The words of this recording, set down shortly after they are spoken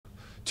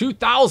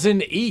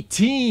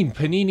2018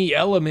 Panini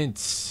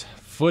Elements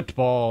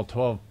Football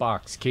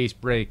 12-box case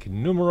break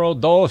numero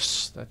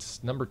dos.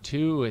 That's number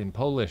 2 in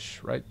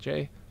Polish, right,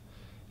 Jay?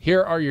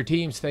 Here are your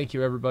teams. Thank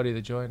you, everybody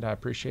that joined. I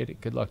appreciate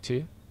it. Good luck to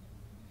you.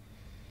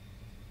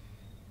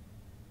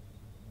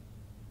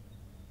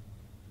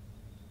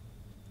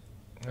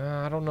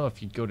 I don't know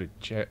if you'd go to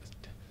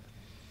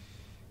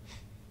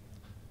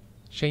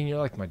Shane, you're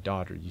like my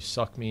daughter. You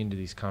suck me into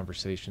these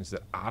conversations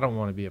that I don't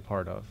want to be a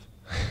part of.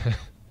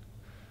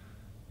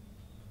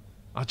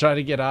 I'll try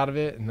to get out of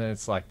it, and then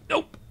it's like,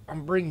 nope,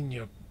 I'm bringing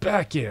you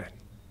back in.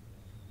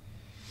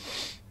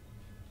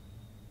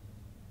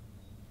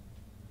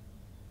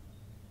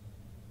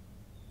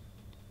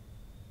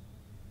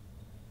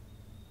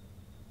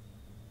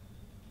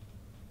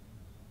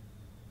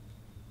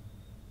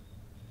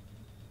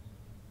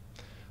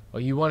 Oh,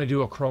 you want to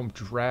do a Chrome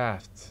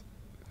draft?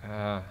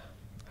 I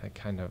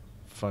kind of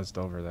fuzzed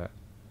over that.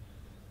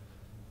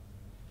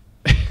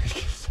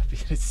 Because I'm going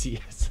to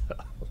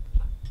CSL.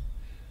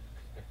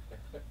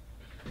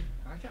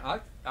 I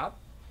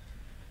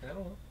don't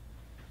know.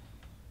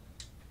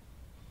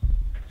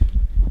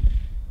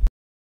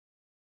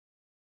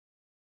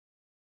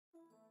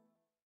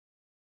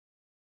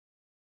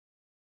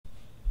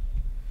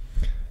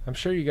 I'm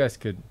sure you guys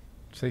could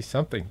say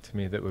something to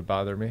me that would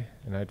bother me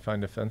and I'd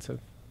find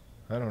offensive.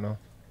 I don't know.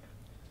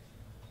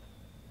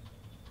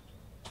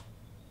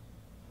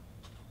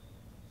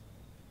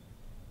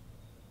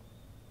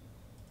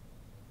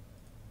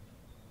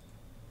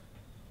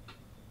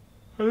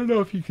 I don't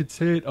know if you could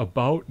say it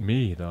about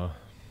me, though.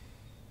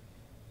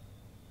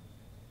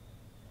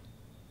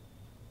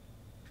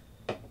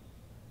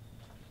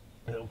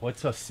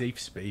 What's a safe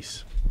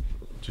space?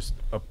 Just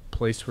a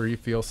place where you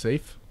feel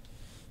safe?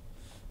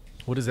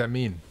 What does that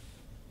mean?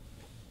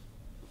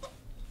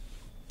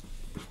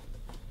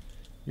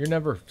 You're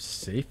never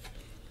safe.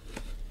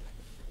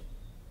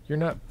 You're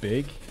not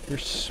big. You're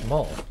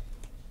small.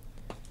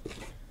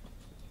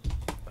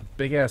 A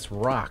big-ass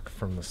rock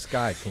from the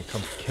sky can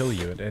come kill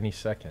you at any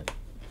second.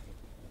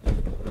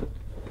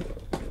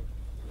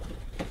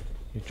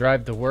 You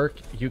drive to work,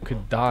 you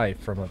could die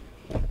from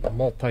a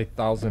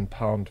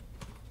multi-thousand-pound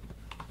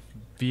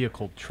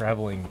vehicle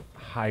traveling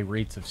high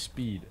rates of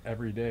speed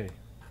every day.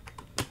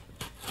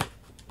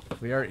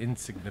 We are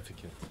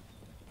insignificant.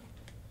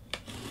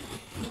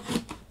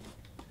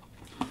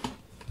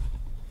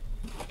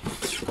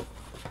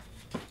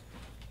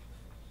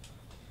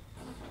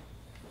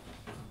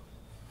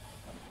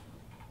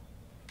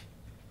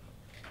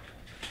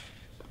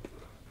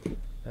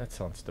 That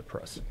sounds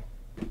depressing.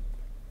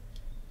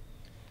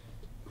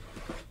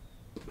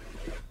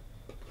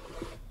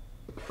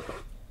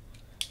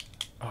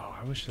 Oh,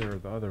 I wish they were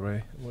the other way.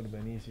 It would have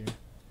been easier.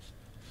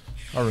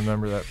 I'll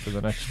remember that for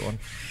the next one.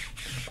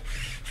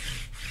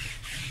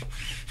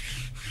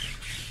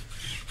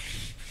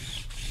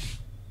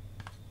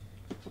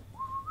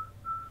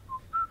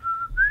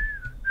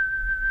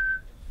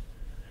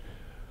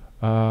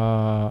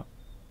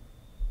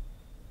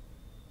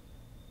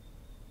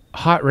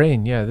 Hot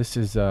Rain. Yeah, this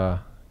is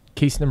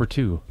case number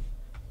 2.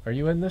 Are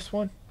you in this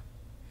one?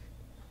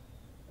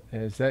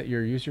 Is that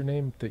your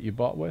username that you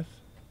bought with?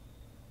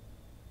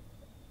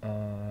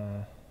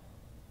 I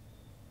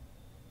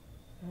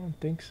don't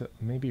think so.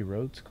 Maybe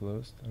Road's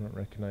closed. I don't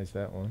recognize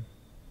that one.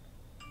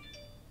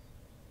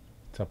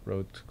 What's up,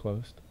 Road's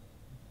closed?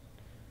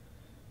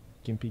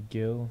 Gimpy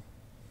Gill.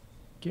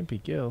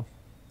 Gimpy Gill.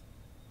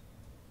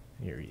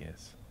 Here he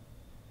is.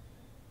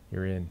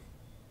 You're in.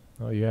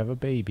 Oh, you have a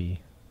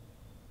baby.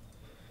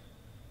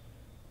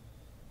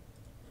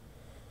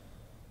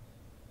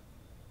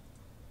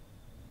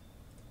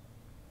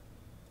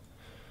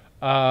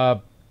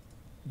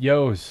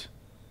 Yos.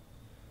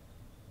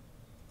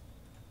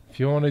 If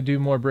you want to do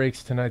more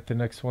breaks tonight, the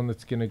next one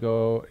that's going to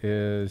go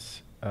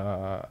is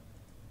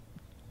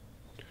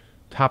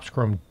Topps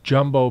Chrome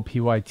Jumbo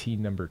PYT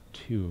number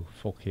 2,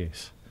 full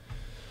case.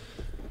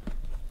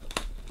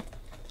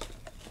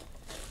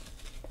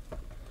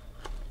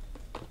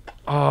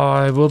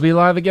 I will be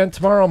live again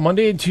tomorrow.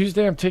 Monday and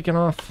Tuesday, I'm taking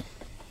off.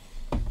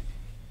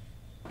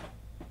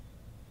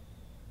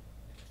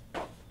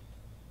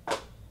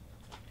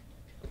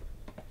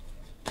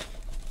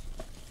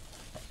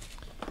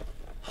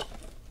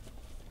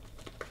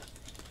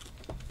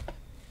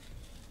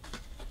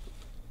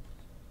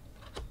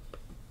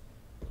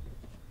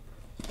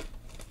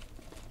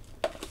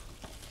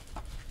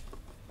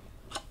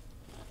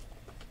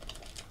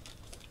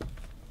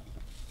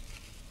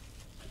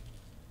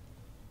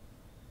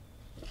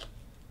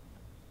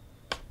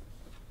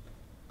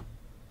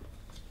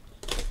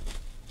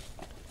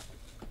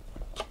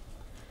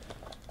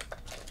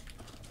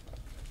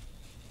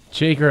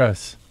 Jay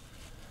Gross.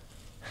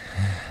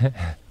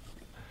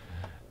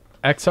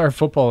 XR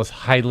football is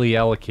highly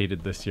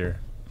allocated this year.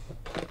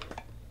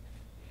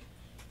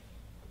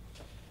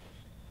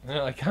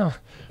 They're like, how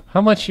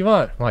much you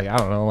want? I'm like, I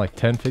don't know, like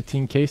 10,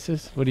 15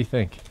 cases? What do you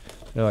think?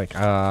 They're like,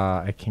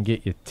 I can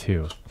get you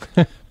 2.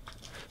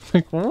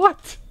 Like,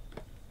 what?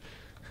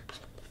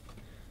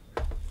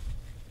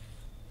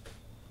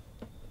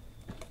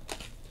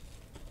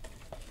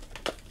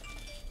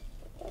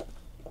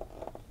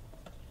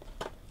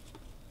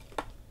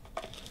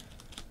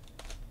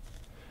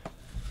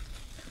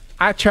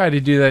 I try to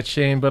do that,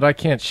 Shane, but I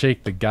can't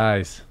shake the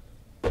guys.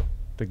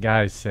 The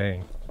guys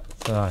saying.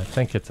 So I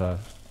think it's a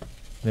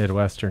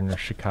Midwestern or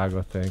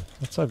Chicago thing.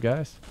 What's up,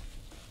 guys?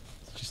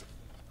 It's just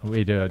a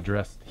way to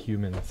address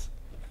humans,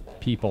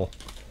 people.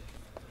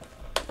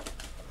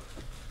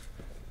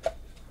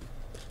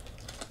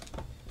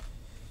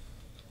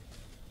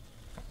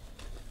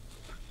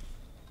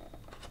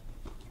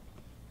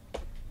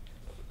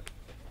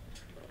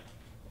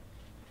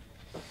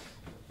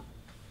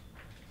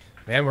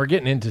 Man, we're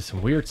getting into some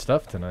weird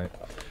stuff tonight.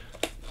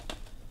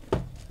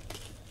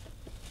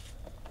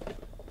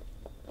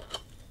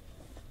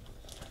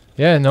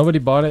 Yeah, nobody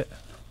bought it.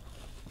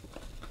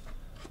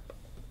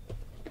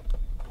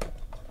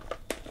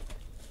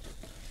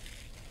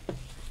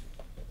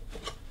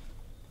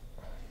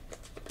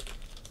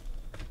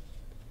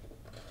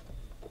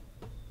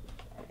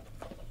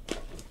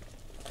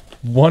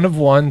 One of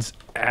ones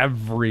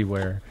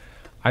everywhere.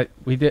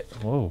 We did.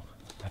 Whoa!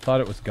 I thought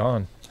it was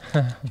gone.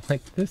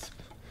 Like this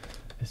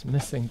is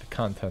missing the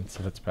contents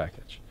of its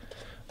package.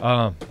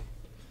 Yeah,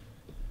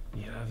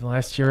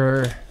 last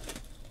year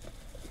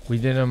we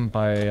did them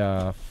by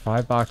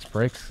 5-box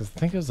breaks because I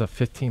think it was a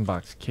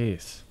 15-box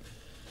case.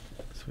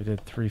 So we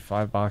did 3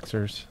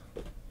 5-boxers.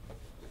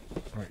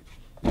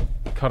 Right.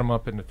 Cut them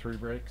up into 3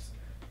 breaks.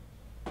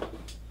 I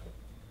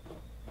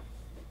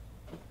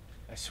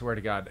swear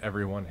to God,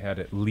 everyone had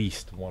at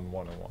least one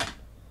 101.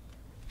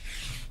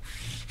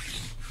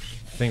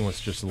 Thing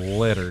was just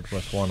littered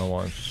with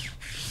 101s.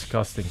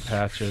 Disgusting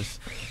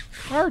patches.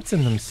 Cards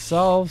in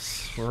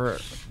themselves were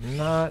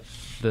not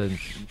the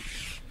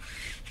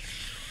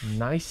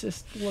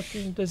nicest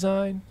looking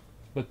design,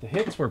 but the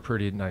hits were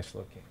pretty nice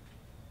looking.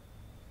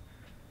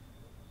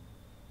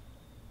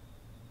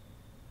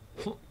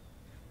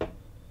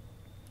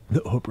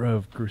 The Oprah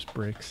of Goose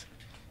breaks.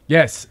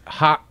 Yes,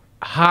 hot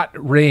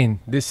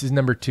rain. This is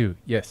number 2.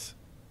 Yes.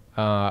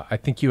 I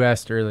think you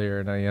asked earlier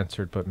and I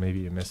answered, but maybe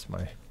you missed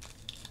my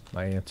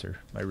answer,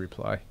 my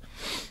reply.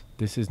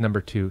 This is number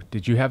 2.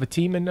 Did you have a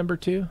team in number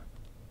 2?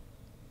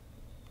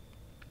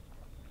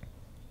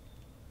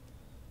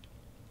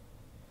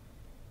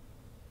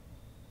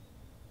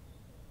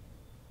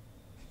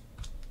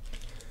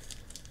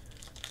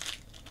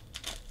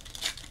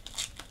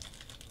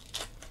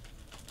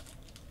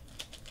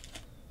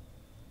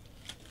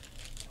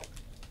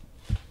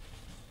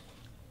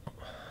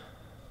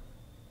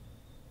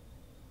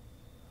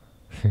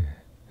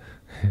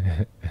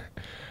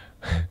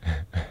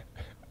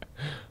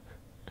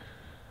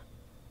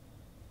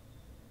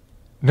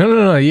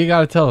 No. You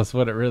got to tell us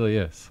what it really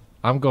is.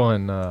 I'm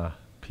going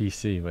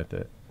PC with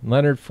it.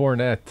 Leonard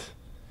Fournette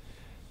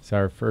is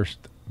our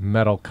first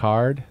metal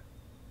card.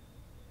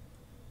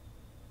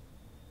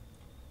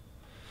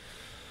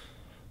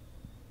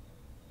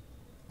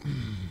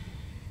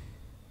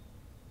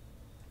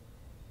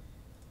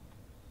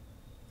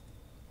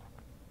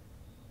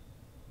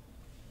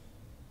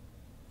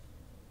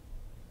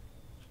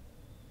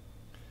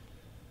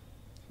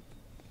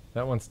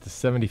 That one's to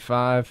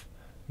 75.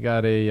 We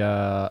got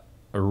a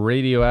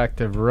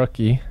radioactive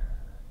rookie,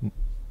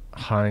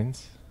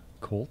 Hines,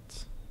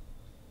 Colts.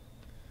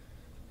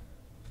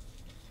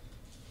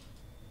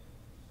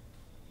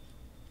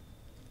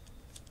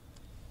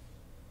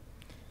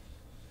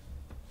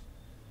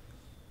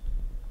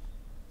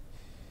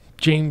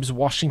 James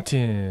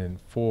Washington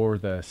for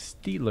the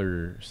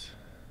Steelers.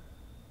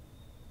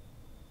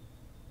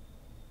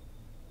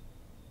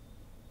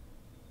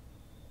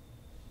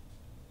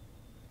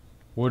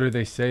 What do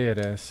they say it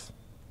as?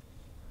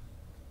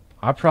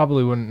 I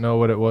probably wouldn't know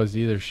what it was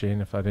either,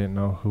 Shane, if I didn't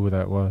know who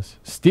that was.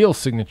 Steel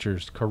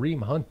signatures,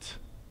 Kareem Hunt.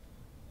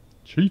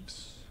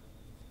 Chiefs.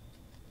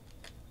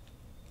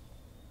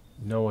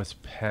 Noah's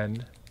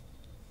Pen.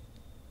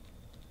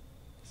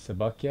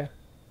 Sabukia.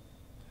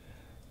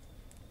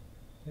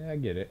 Yeah, I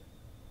get it.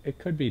 It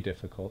could be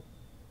difficult.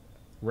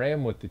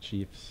 Ram with the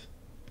Chiefs.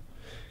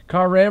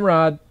 Car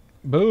Ramrod.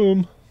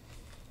 Boom.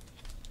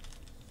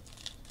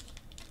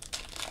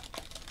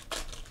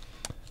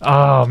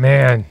 Oh,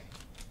 man.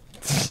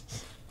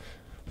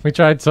 We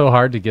tried so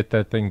hard to get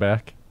that thing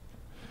back.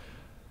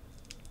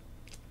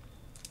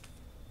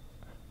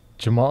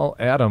 Jamal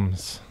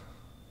Adams.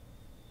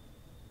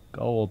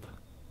 Gold.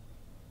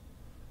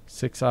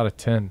 6 out of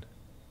 10.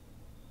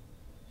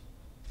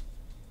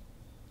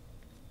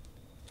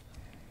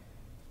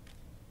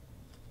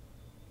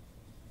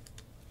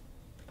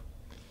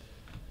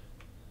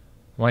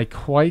 Mike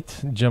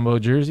White, jumbo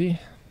jersey.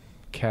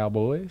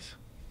 Cowboys.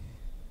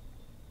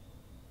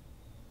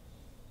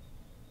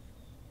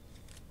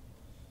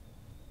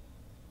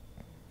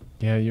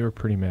 Yeah, you were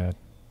pretty mad.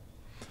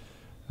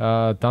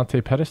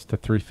 Dante Pettis to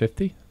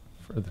 350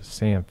 for the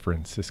San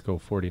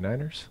Francisco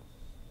 49ers.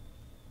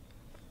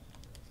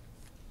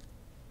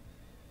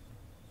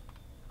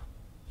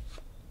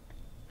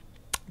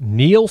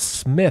 Neil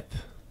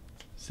Smith.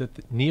 Is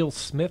it Neil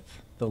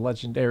Smith, the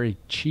legendary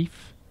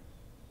Chief?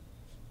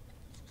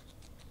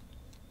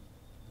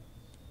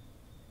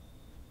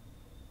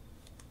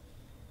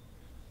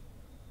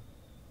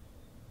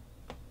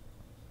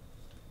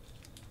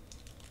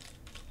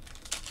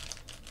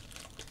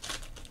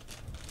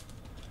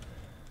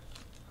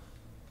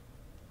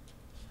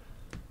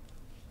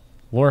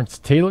 Lawrence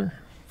Taylor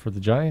for the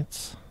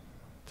Giants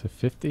to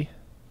 50.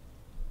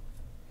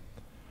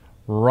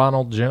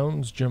 Ronald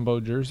Jones, jumbo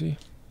jersey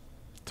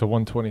to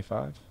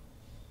 125.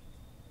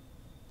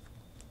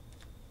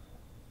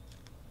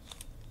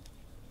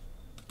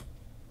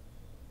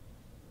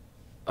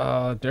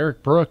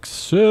 Derek Brooks,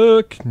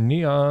 sick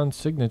neon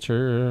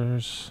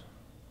signatures.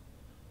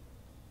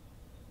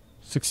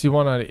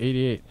 61 out of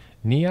 88.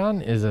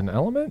 Neon is an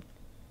element?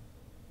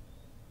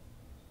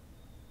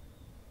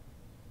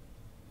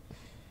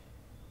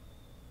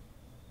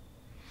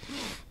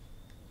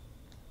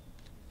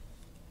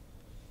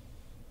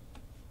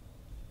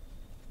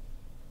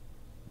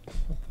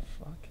 What the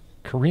fuck?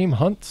 Kareem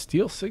Hunt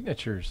steel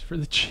signatures for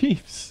the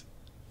Chiefs.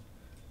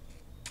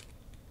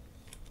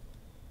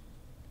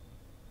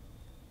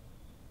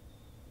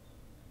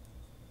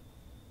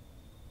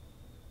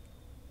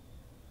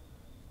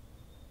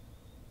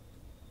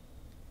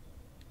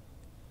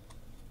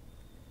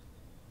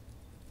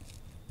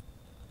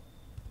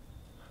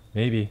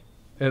 Maybe.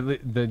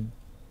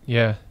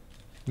 Yeah.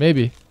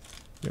 Maybe.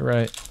 You're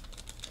right.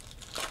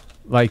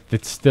 Like,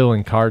 it's still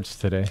in cards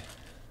today.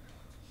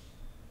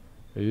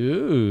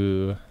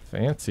 Ooh.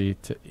 Fancy.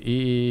 To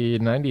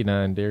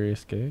E99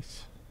 Darius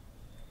Case.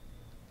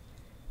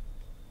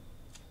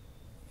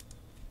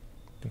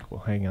 I think we'll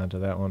hang on to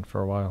that one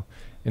for a while.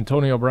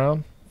 Antonio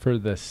Brown for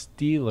the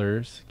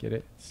Steelers. Get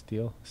it?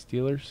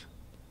 Steelers.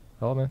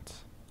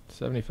 Elements.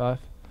 75.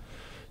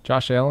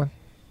 Josh Allen.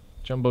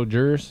 Jumbo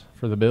Jers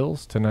for the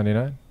Bills to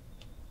 99.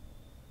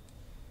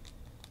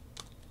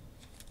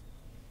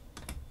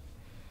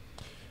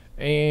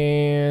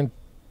 And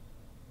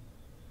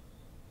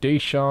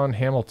Deshaun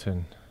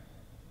Hamilton.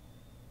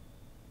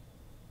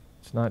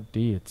 It's not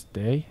D, it's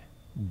Day.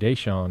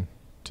 Deshaun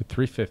to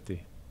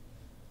 350.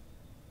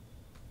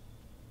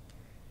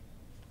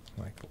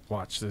 Like,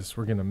 watch this.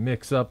 We're going to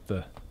mix up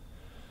the...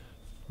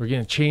 We're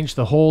going to change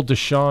the whole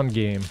Deshaun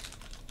game.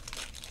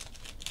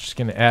 Just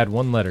going to add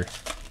one letter.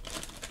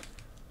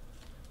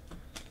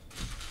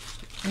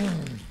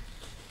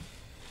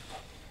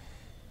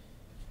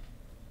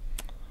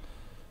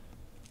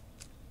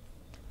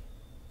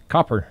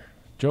 Copper,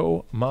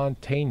 Joe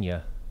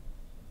Montana.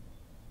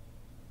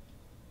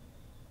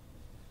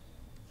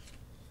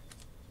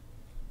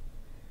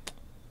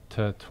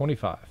 To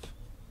 25.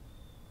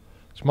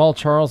 Jamal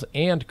Charles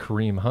and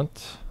Kareem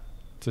Hunt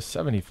to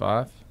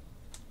 75.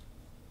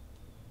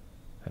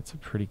 That's a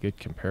pretty good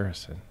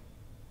comparison.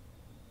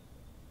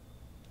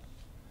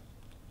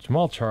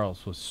 Jamal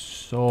Charles was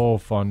so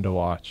fun to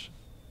watch.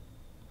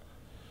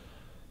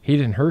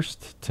 Hayden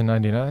Hurst to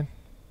 99.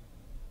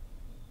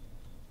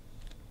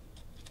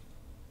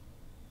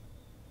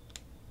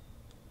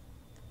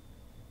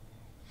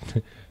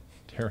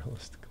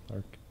 Darylist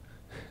Clark.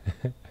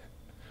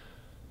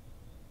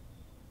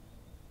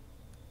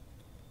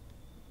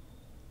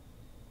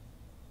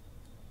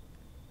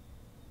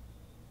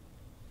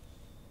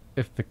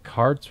 If the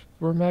cards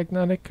were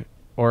magnetic,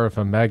 or if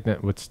a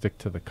magnet would stick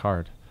to the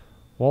card.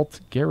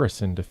 Walt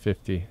Garrison to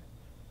 50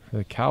 for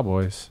the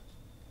Cowboys.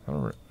 I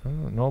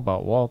don't know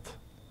about Walt.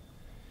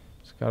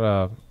 He's got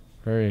a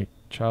very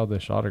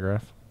childish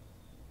autograph.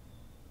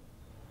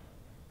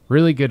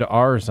 Really good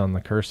R's on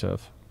the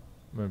cursive.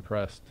 I'm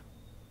impressed.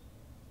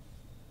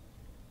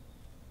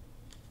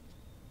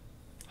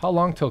 How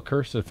long till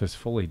cursive is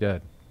fully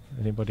dead?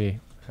 Anybody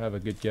have a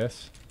good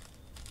guess?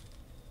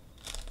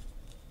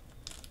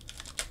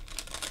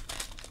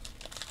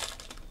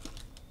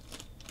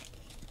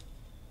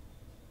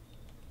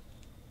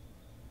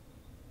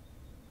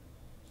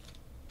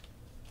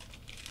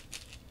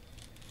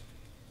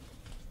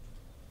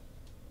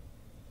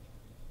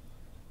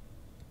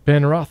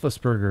 Ben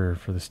Roethlisberger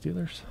for the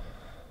Steelers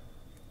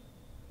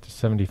to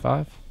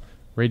 75.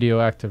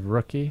 Radioactive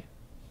rookie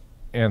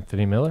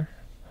Anthony Miller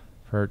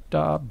for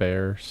the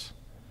Bears.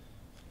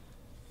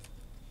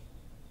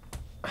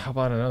 How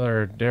about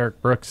another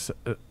Derek Brooks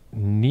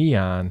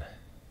neon?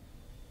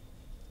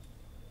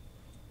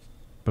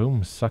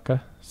 Boom,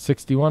 sucker.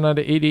 61 out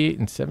of 88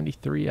 and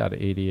 73 out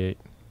of 88.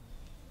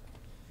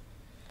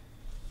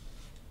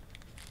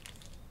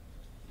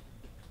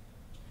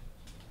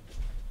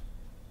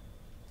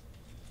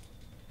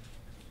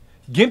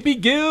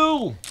 Gimpy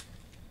Gill.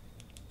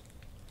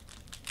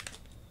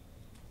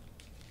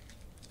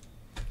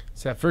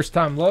 It's that first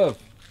time love.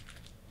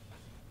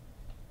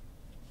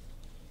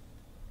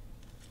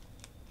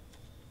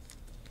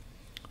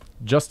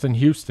 Justin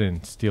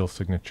Houston, steel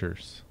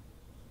signatures.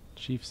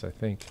 Chiefs, I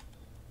think.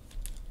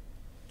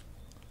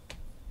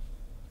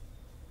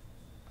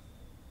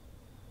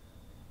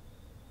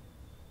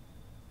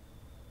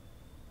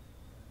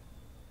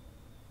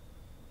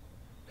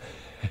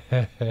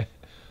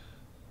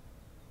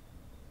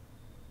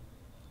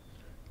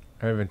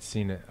 I haven't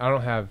seen it. I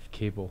don't have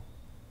cable.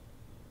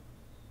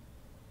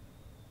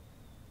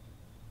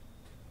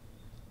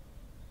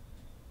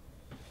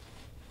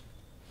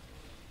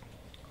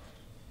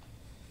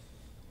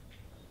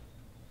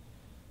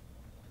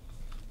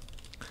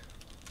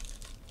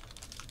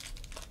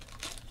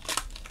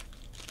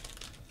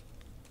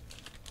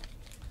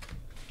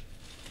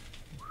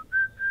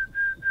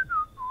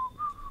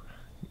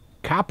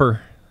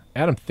 Copper,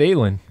 Adam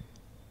Thielen.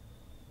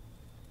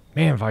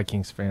 Man,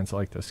 Vikings fans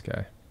like this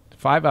guy.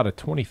 5 out of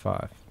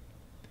 25.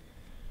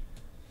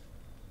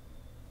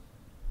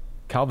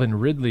 Calvin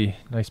Ridley,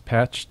 nice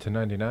patch to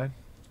 99.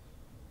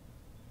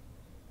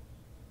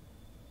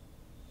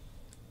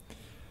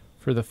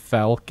 For the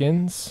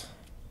Falcons,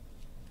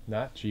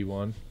 not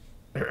G1.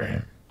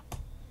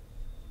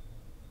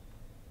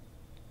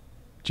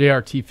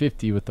 JRT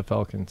 50 with the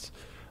Falcons.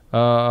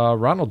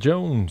 Ronald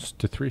Jones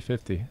to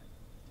 350.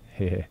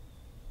 Hey.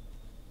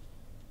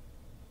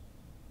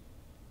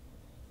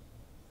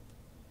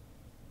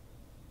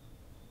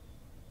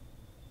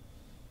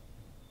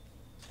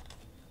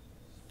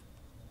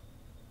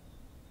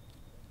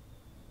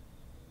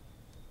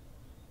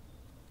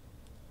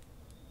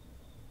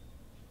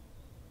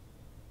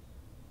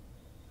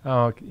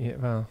 Oh, yeah,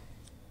 well,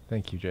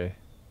 thank you, Jay.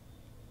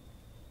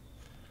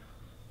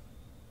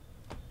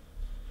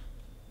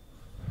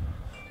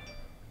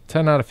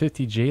 $10 out of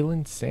 50,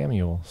 Jalen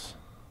Samuels.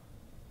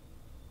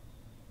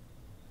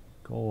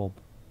 Gold.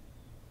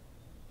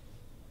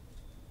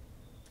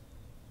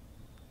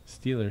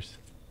 Steelers.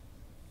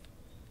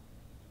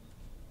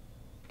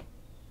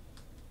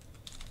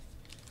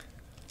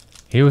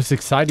 He was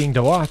exciting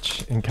to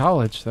watch in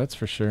college, that's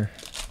for sure.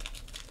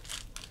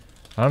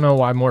 I don't know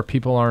why more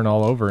people aren't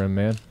all over him,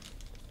 man.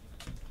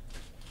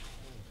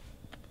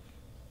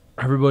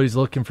 Everybody's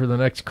looking for the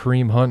next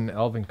Kareem Hunt and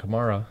Alvin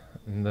Kamara.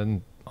 And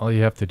then all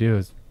you have to do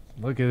is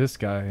look at this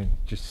guy and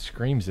just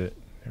screams it.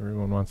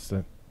 Everyone wants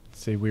to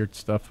say weird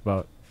stuff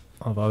about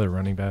all the other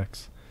running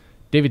backs.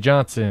 David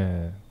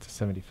Johnson to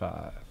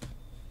 75.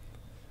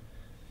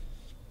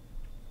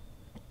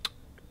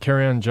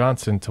 Kerryon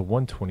Johnson to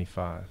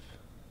 125.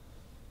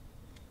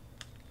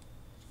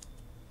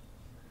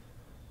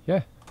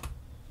 Yeah.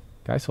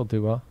 Guys will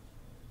do well.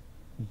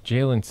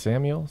 Jalen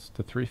Samuels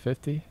to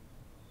 350.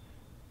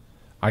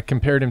 I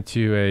compared him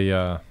to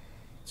a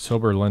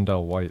sober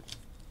Lendell White.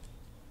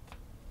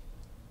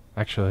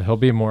 Actually, he'll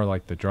be more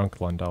like the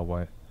drunk Lendell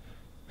White.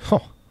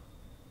 Oh.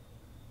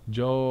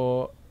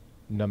 Joe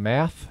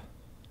Namath?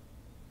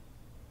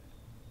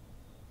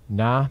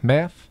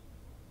 Namath?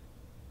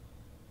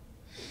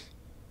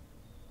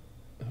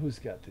 Who's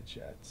got the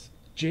Jets?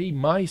 Jay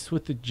Mice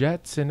with the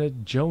Jets and a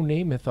Joe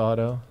Namath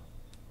auto.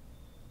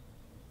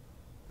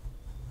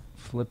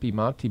 Flippy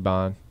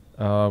Montibon.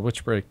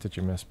 Which break did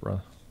you miss,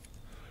 bro?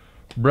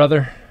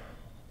 Brother?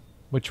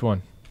 Which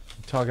one?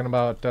 You talking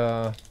about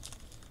the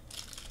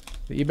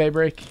eBay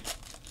break?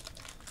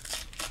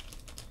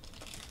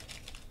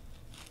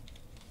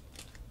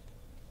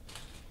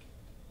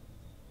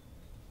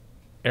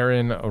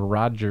 Aaron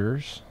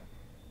Rodgers.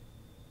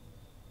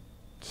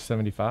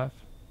 75.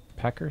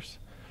 Packers.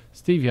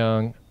 Steve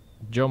Young.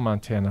 Joe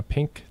Montana.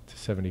 Pink to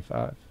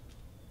 75.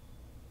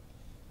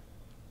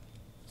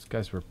 Those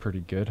guys were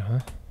pretty good, huh?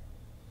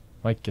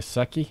 Mike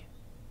Gesicki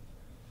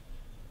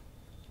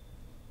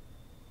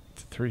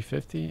to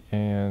 350.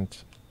 And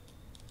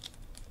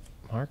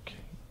Mark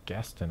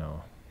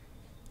Gastineau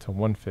to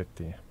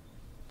 150.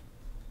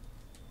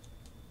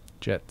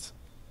 Jets.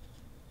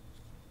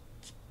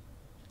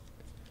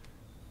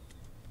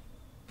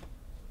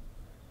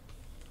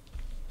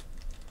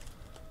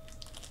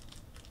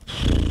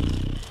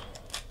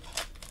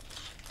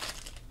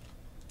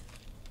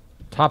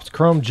 Topps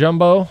Chrome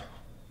Jumbo.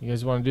 You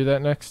guys want to do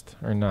that next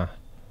or nah?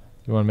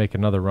 You want to make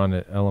another run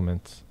at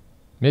Elements.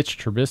 Mitch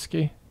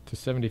Trubisky to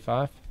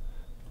 75.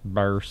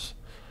 Bears.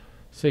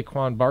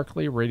 Saquon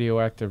Barkley,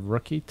 radioactive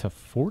rookie to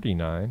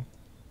 49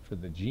 for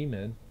the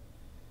G-Men.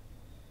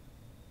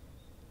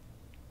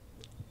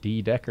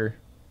 D. Decker.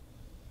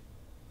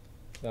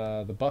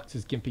 The Bucks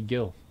is Gimpy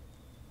Gill.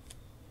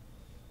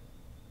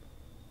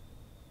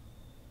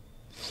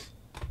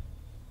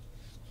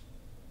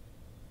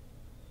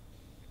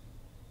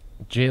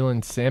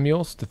 Jalen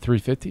Samuels to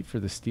 350 for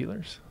the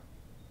Steelers.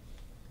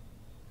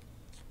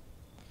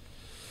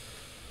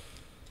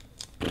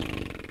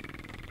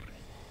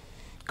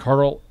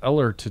 Carl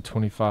Eller to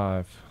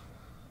 25.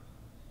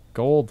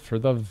 Gold for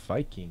the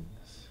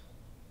Vikings.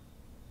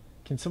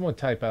 Can someone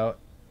type out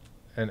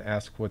and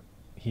ask what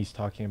he's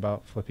talking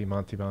about, Flippy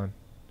Montibon?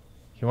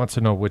 He wants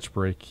to know which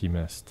break he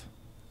missed.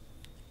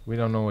 We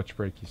don't know which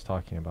break he's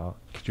talking about.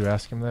 Could you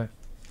ask him that?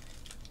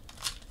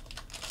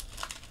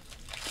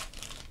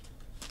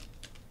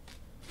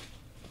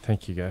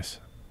 Thank you, guys.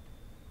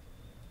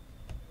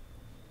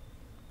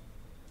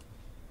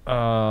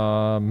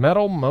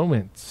 Metal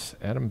Moments.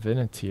 Adam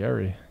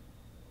Vinatieri.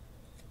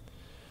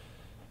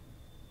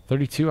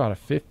 32 out of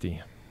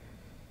 50.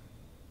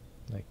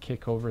 That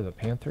kick over the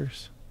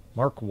Panthers.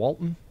 Mark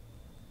Walton.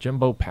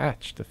 Jumbo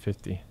Patch to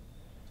 50.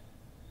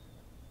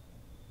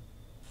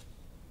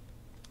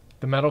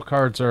 The metal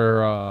cards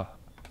are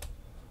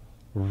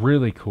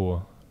really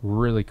cool.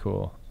 Really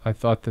cool. I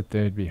thought that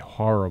they'd be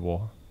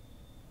horrible,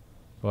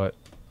 but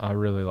I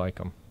really like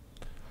them.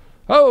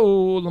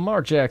 Oh,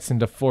 Lamar Jackson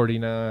to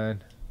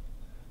 49.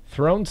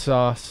 Throne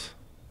Sauce.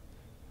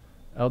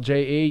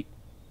 LJ8.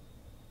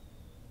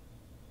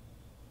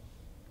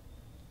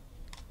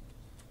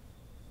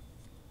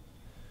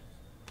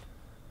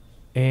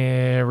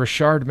 And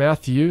Rashard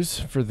Matthews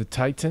for the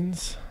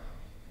Titans.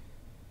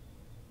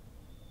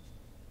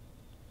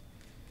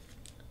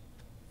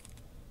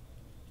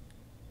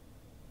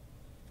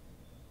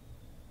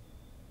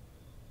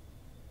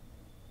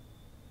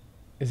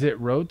 Is it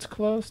roads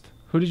closed?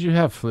 Who did you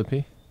have,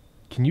 Flippy?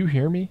 Can you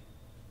hear me?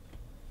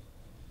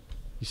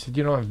 You said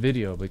you don't have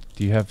video, but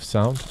do you have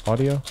sound,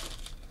 audio?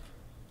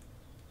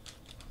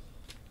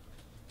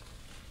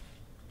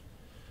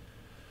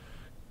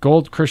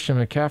 Gold Christian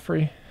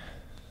McCaffrey.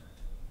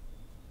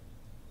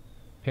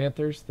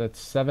 Panthers, that's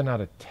 7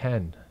 out of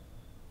 10.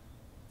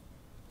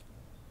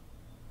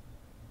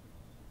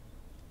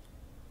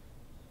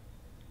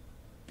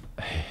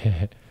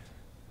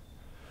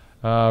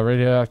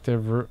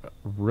 Radioactive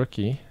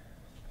rookie,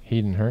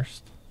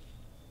 Hedenhurst.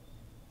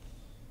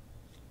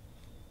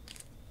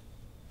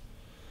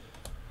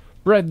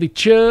 Bradley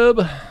Chubb,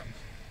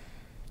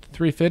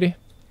 350.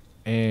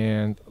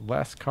 And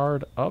last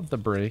card of the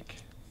break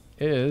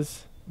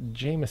is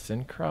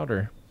Jamison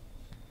Crowder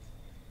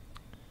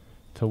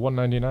to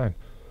 199.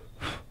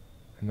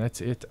 And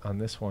that's it on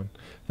this one.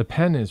 The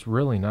pen is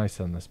really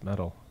nice on this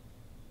metal.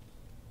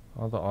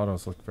 All the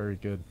autos look very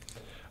good.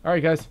 All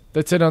right, guys,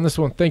 that's it on this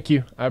one. Thank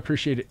you. I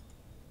appreciate it.